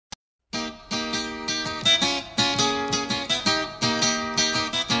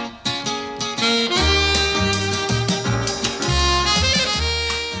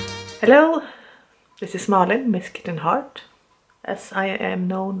Hello, this is Malin, Miss Kitten Heart, as I am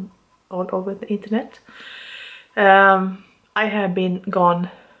known all over the internet. I have been gone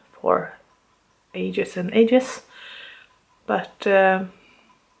for ages and ages, but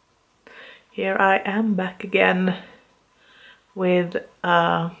here I am back again with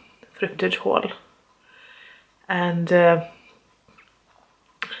a thrifted haul, and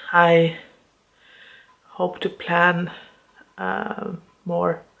I hope to plan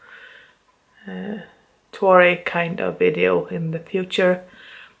more toury kind of video in the future,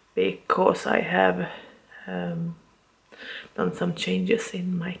 because I have done some changes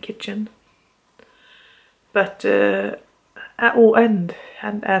in my kitchen. But oh, and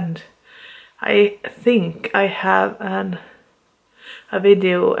I think I have a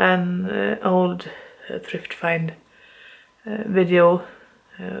video, an old thrift find video,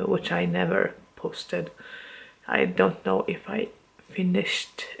 which I never posted. I don't know if I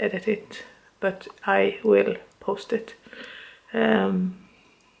finished edit it, but I will post it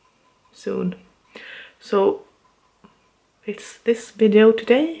soon. So it's this video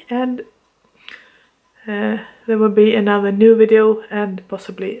today, and there will be another new video and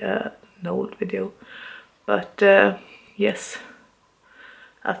possibly an old video. But yes,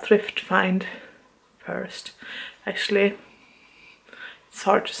 a thrift find first. Actually, it's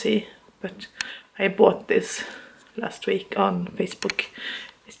hard to see, but I bought this last week on Facebook.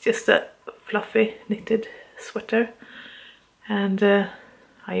 It's just a fluffy knitted sweater, and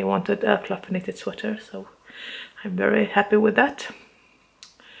I wanted a fluffy knitted sweater, so I'm very happy with that.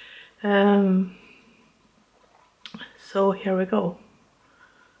 So here we go.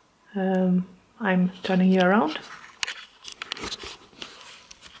 I'm turning you around.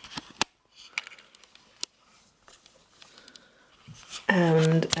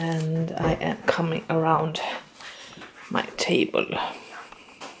 And I am coming around my table.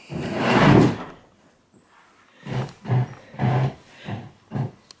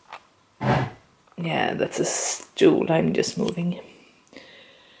 Yeah, that's a stool I'm just moving.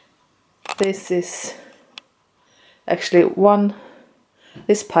 This is actually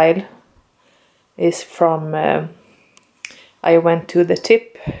this pile is from, I went to the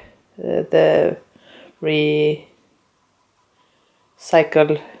tip, the recycle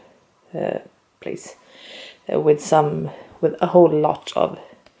place, with a whole lot of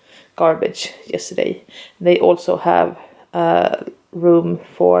garbage yesterday. They also have a room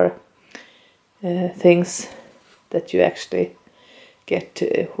for things that you actually get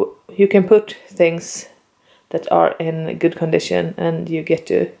to, you can put things that are in good condition, and you get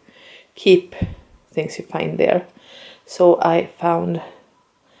to keep things you find there. So I found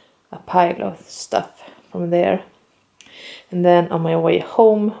a pile of stuff from there, and then on my way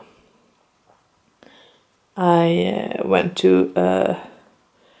home I went to a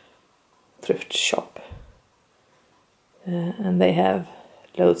thrift shop, and they have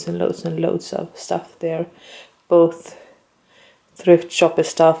loads and loads and loads of stuff there, both thrift shop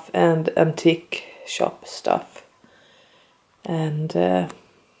stuff and antique shop stuff. And yeah,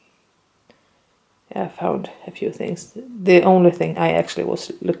 I found a few things. The only thing I actually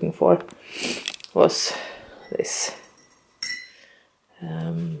was looking for was this,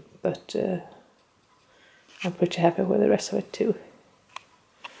 but I'm pretty happy with the rest of it too.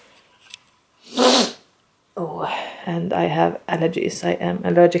 Oh, and I have allergies. I am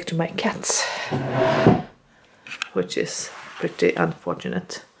allergic to my cats, which is pretty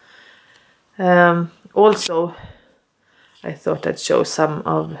unfortunate. Also, I thought I'd show some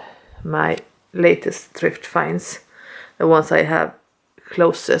of my latest thrift finds, the ones I have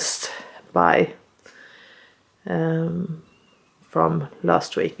closest by, from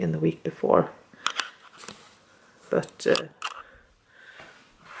last week and the week before. But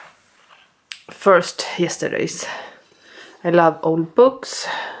first, yesterday's. I love old books,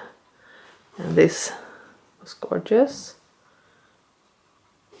 and this was gorgeous.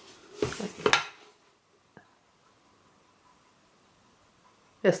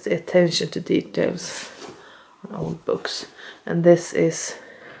 Just the attention to details on old books. And this is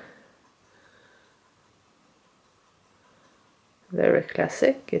very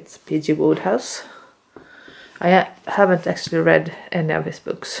classic. It's P.G. Wodehouse. I haven't actually read any of his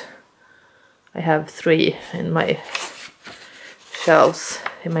books. I have 3 in my shelves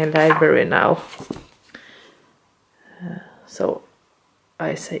in my library now. So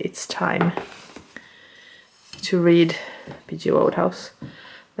I say it's time to read P.G. Wodehouse.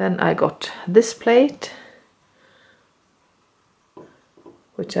 Then I got this plate,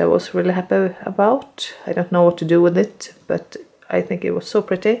 which I was really happy about. I don't know what to do with it, but I think it was so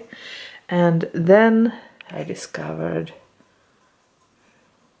pretty. And then I discovered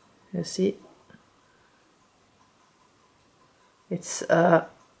You see, it's a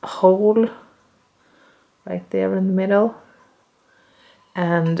hole right there in the middle,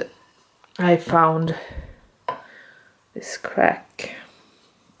 and I found this crack.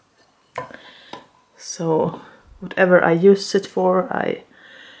 So whatever I use it for, I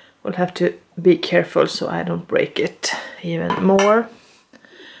will have to be careful so I don't break it even more.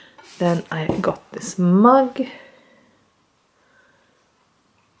 Then I got this mug,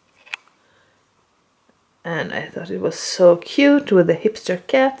 and I thought it was so cute with the hipster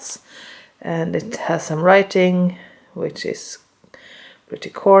cats, and it has some writing which is pretty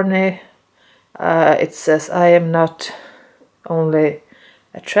corny. It says, "I am not only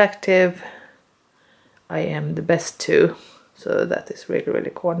attractive, I am the best too." So that is really,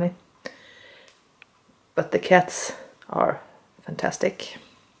 really corny. But the cats are fantastic.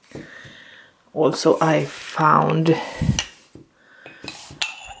 Also, I found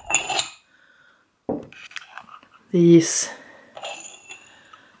these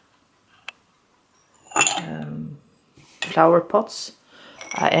flower pots.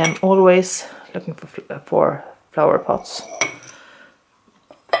 I am always looking for flower pots.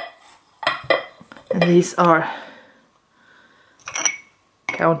 And these are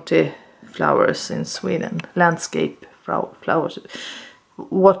county flowers in Sweden, landscape flowers.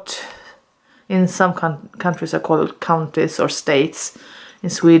 What in some countries are called counties or states, in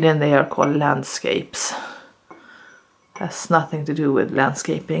Sweden they are called landscapes. Has nothing to do with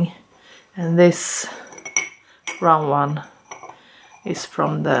landscaping. And this brown one is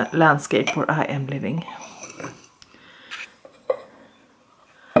from the landscape where I am living.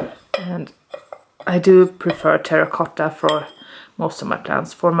 And I do prefer terracotta for most of my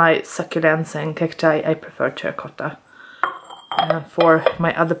plants. For my succulents and cacti I prefer terracotta. And for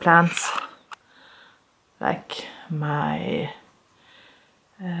my other plants, like my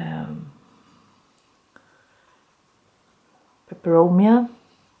peperomia,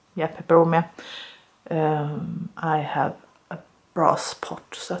 I have a brass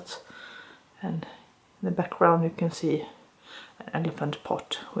pot set, and in the background you can see an elephant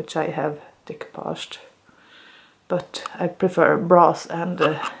pot which I have decoupaged, but I prefer brass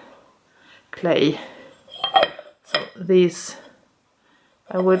and clay. So these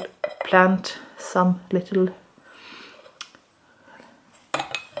I would plant some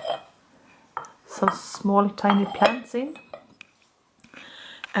small tiny plants in,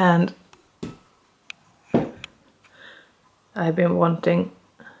 and I've been wanting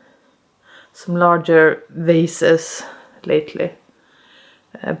some larger vases lately,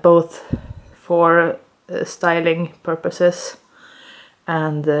 both for styling purposes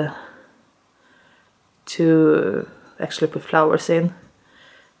and to actually put flowers in.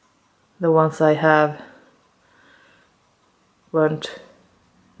 The ones I have weren't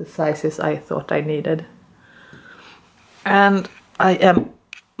the sizes I thought I needed. And I am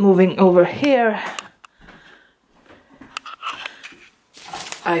moving over here.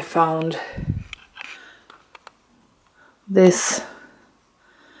 I found this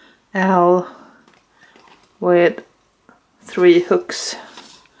owl with 3 hooks,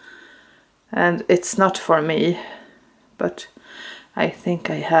 and it's not for me, but I think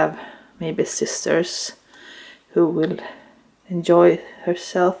I have maybe sisters who will enjoy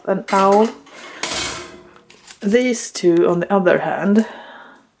herself an owl. These two, on the other hand,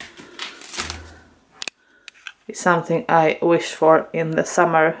 is something I wish for in the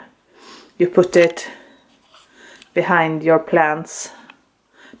summer. You put it behind your plants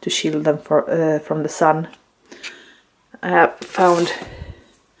to shield them from the sun. I have found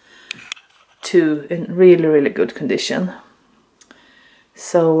 2 in really, really good condition.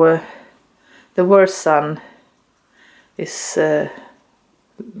 So the worst sun is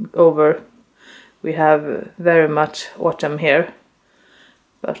over. We have very much autumn here,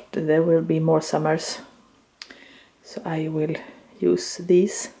 but there will be more summers. So I will use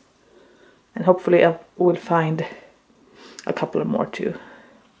these, and hopefully I will find a couple more too.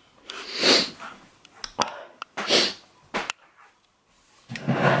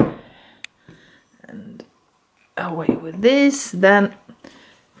 And away with this. Then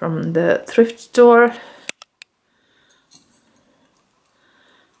from the thrift store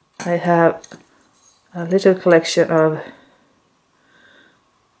I have a little collection of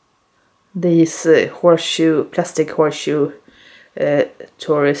these plastic horseshoe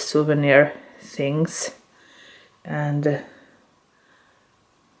tourist souvenir things, and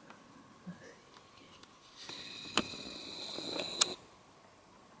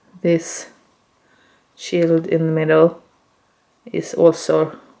this shield in the middle is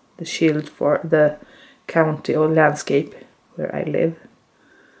also the shield for the county or landscape where I live.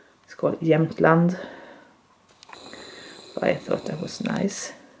 It's called Jämtland. So I thought that was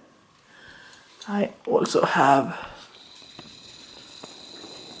nice. I also have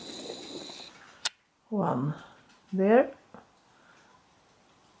one there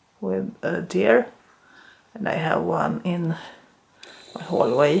with a deer, and I have one in my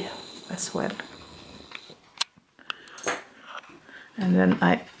hallway as well. And then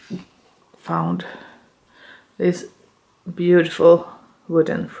I found this beautiful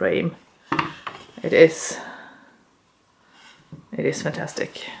wooden frame. It is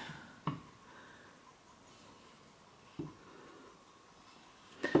fantastic.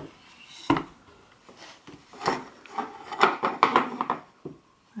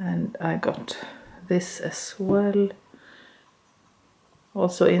 And I got this as well,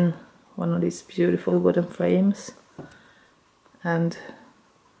 also in one of these beautiful wooden frames, and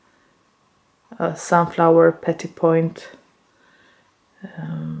a sunflower petty point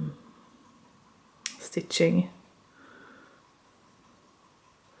stitching,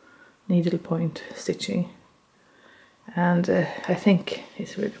 needlepoint stitching, and I think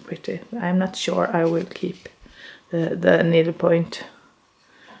it's really pretty. I'm not sure I will keep the needlepoint,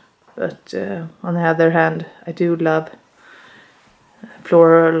 but on the other hand, I do love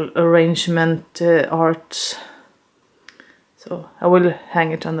floral arrangement arts, so I will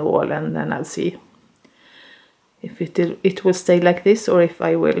hang it on the wall, and then I'll see if it will stay like this, or if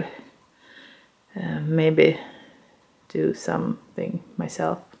I will maybe do something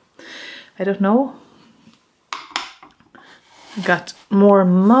myself. I don't know. Got more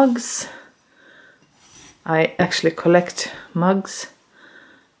mugs. I actually collect mugs.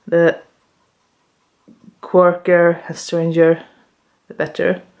 The quirkier and stranger, the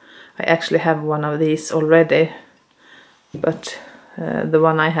better. I actually have one of these already, but the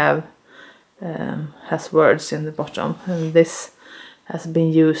one I have has words in the bottom, and this has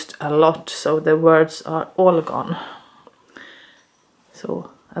been used a lot, so the words are all gone.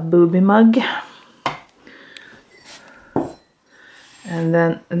 So a booby mug. And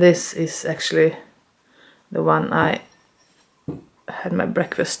then this is actually the one I had my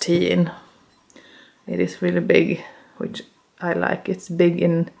breakfast tea in. It is really big, which I like. It's big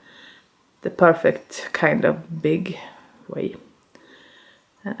in the perfect kind of big way.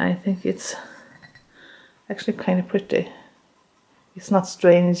 And I think it's actually kind of pretty. It's not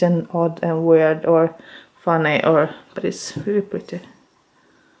strange and odd and weird or funny, but it's really pretty.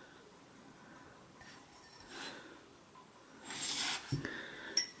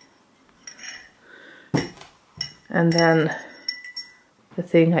 And then the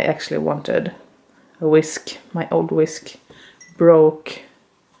thing I actually wanted, a whisk, my old whisk, broke.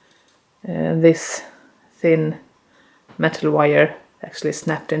 This thin metal wire actually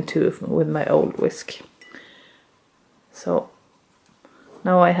snapped in two with my old whisk. So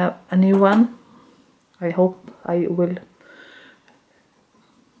now I have a new one. I hope I will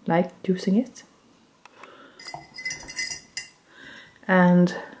like using it.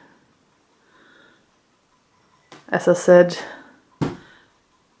 And as I said,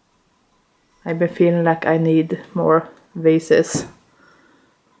 I've been feeling like I need more vases.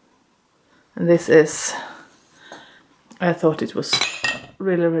 And this is, I thought it was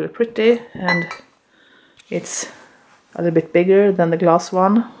really pretty, and it's a little bit bigger than the glass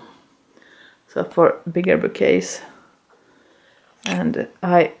one, so for bigger bouquets. And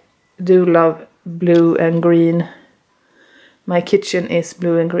I do love blue and green. My kitchen is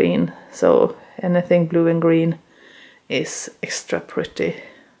blue and green, so anything blue and green is extra pretty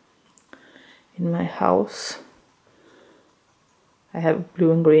in my house. I have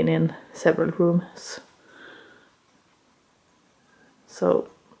blue and green in several rooms, so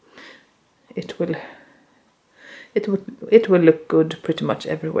it will look good pretty much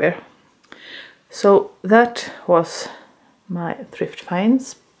everywhere. So that was my thrift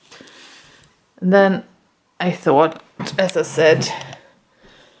finds. And then I thought, as I said,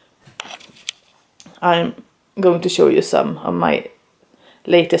 I'm going to show you some of my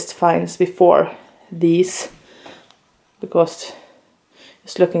latest finds before these, because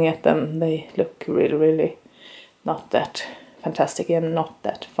just looking at them, they look really not that fantastic and not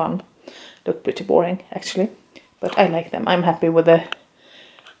that fun. Look pretty boring actually, but I like them. I'm happy with the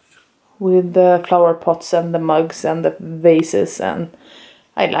flower pots and the mugs and the vases, and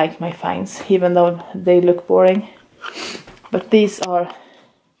I like my finds even though they look boring. But these are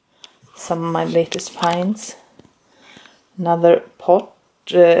some of my latest finds. Another pot,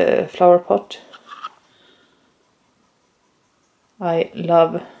 flower pot. I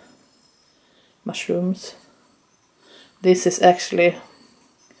love mushrooms. This is actually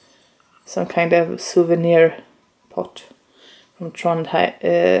some kind of souvenir pot from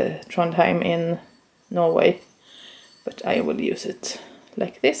Trondheim in Norway, but I will use it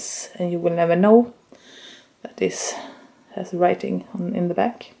like this, and you will never know that this has writing in the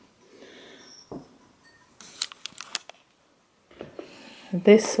back.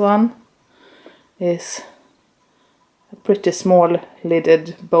 This one is a pretty small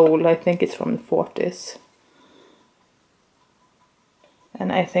lidded bowl. I think it's from the 40s.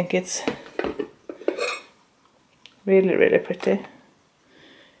 And I think it's really, really pretty.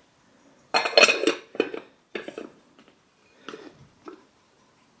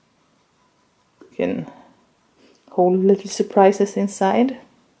 You can hold little surprises inside.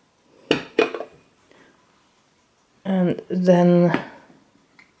 And then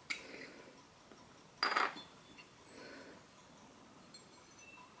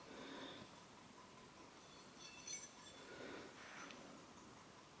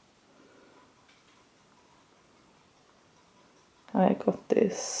I got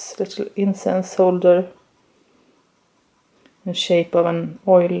this little incense holder in the shape of an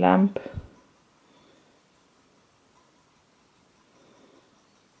oil lamp.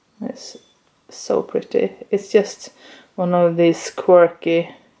 It's so pretty. It's just one of these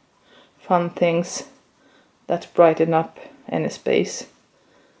quirky, fun things that brighten up any space.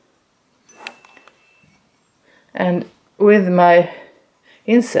 And with my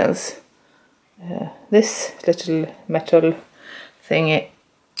incense, this little metal thingy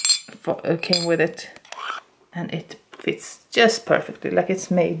came with it, and it fits just perfectly, like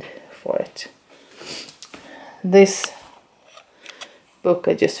it's made for it. This book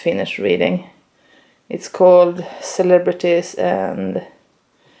I just finished reading, it's called Celebrities and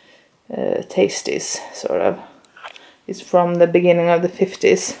Tasties, sort of. It's from the beginning of the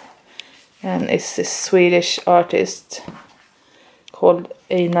 50s, and it's this Swedish artist called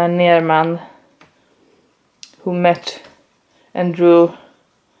Einar Nerman who met and drew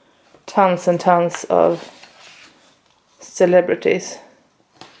tons and tons of celebrities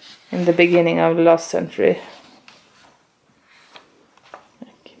in the beginning of the last century.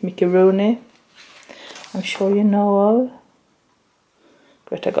 Like Mickey Rooney, I'm sure you know of.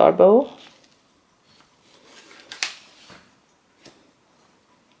 Greta Garbo.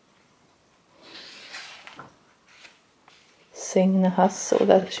 Signe Hasso,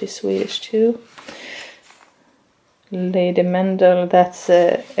 that she's Swedish too. Lady Mendel, that's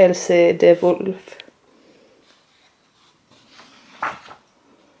Elsie de Wolf.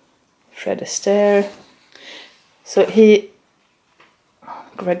 Fred Astaire. So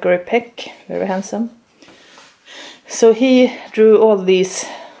Gregory Peck, very handsome. So he drew all these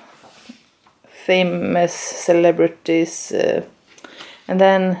famous celebrities, and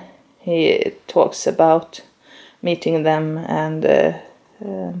then he talks about meeting them and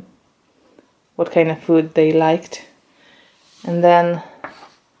what kind of food they liked. And then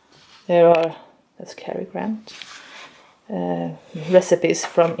there are, that's Cary Grant, recipes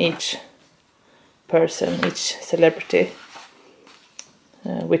from each person, each celebrity,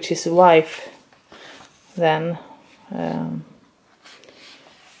 which his wife then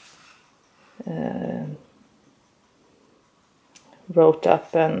wrote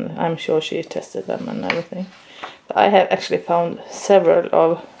up, and I'm sure she tested them and everything. But I have actually found several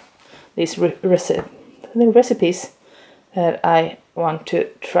of these recipes that I want to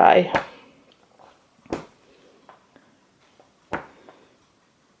try.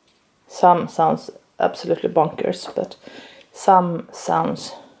 Some sounds absolutely bonkers, but some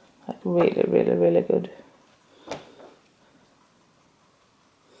sounds like really, really, really good.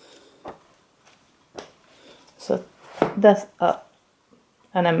 So that's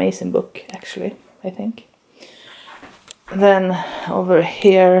an amazing book, actually, I think. Then over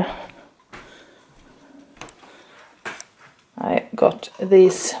here I got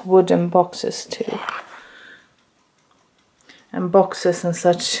these wooden boxes too. And boxes and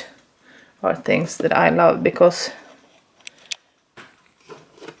such are things that I love, because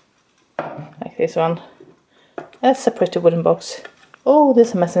like this one, that's a pretty wooden box. Oh,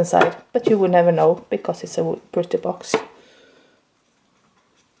 there's a mess inside, but you will never know because it's a pretty box.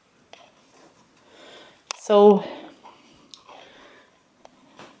 So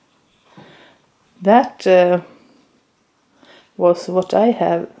that was what I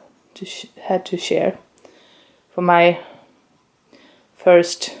had to share for my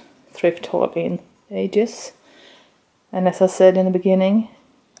first thrift haul in ages. And as I said in the beginning,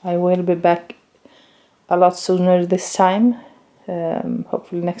 I will be back a lot sooner this time,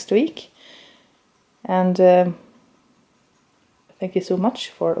 hopefully next week. And thank you so much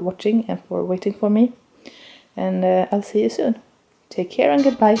for watching and for waiting for me. And I'll see you soon. Take care and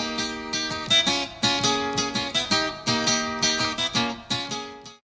goodbye.